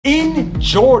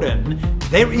Jordan,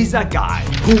 there is a guy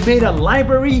who made a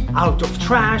library out of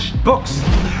trash books.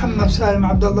 محمد سالم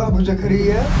عبد الله أبو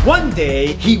زكريا. One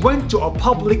day, he went to a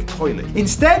public toilet.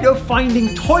 Instead of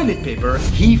finding toilet paper,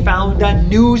 he found a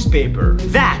newspaper.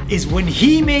 That is when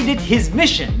he made it his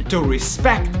mission to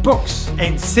respect books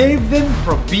and save them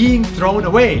from being thrown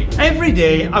away. Every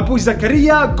day, Abu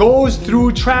Zakaria goes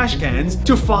through trash cans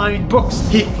to find books.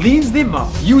 He cleans them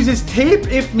up, uses tape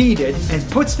if needed, and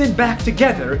puts them back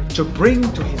together to bring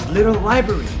to his little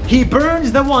library. He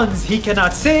burns the ones he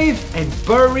cannot save and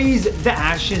buries the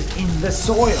ashes in the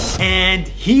soil. And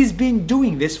he's been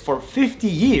doing this for 50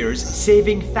 years,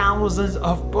 saving thousands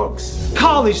of books.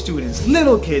 College students,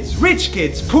 little kids, rich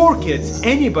kids, poor kids,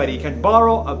 anybody can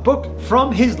borrow a book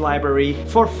from his library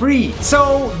for free.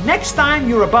 So next time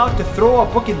you're about to throw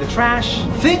a book in the trash,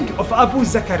 think of Abu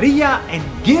Zakaria and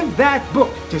give that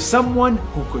book to someone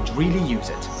who could really use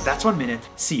it. That's 1 minute.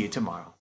 See you tomorrow.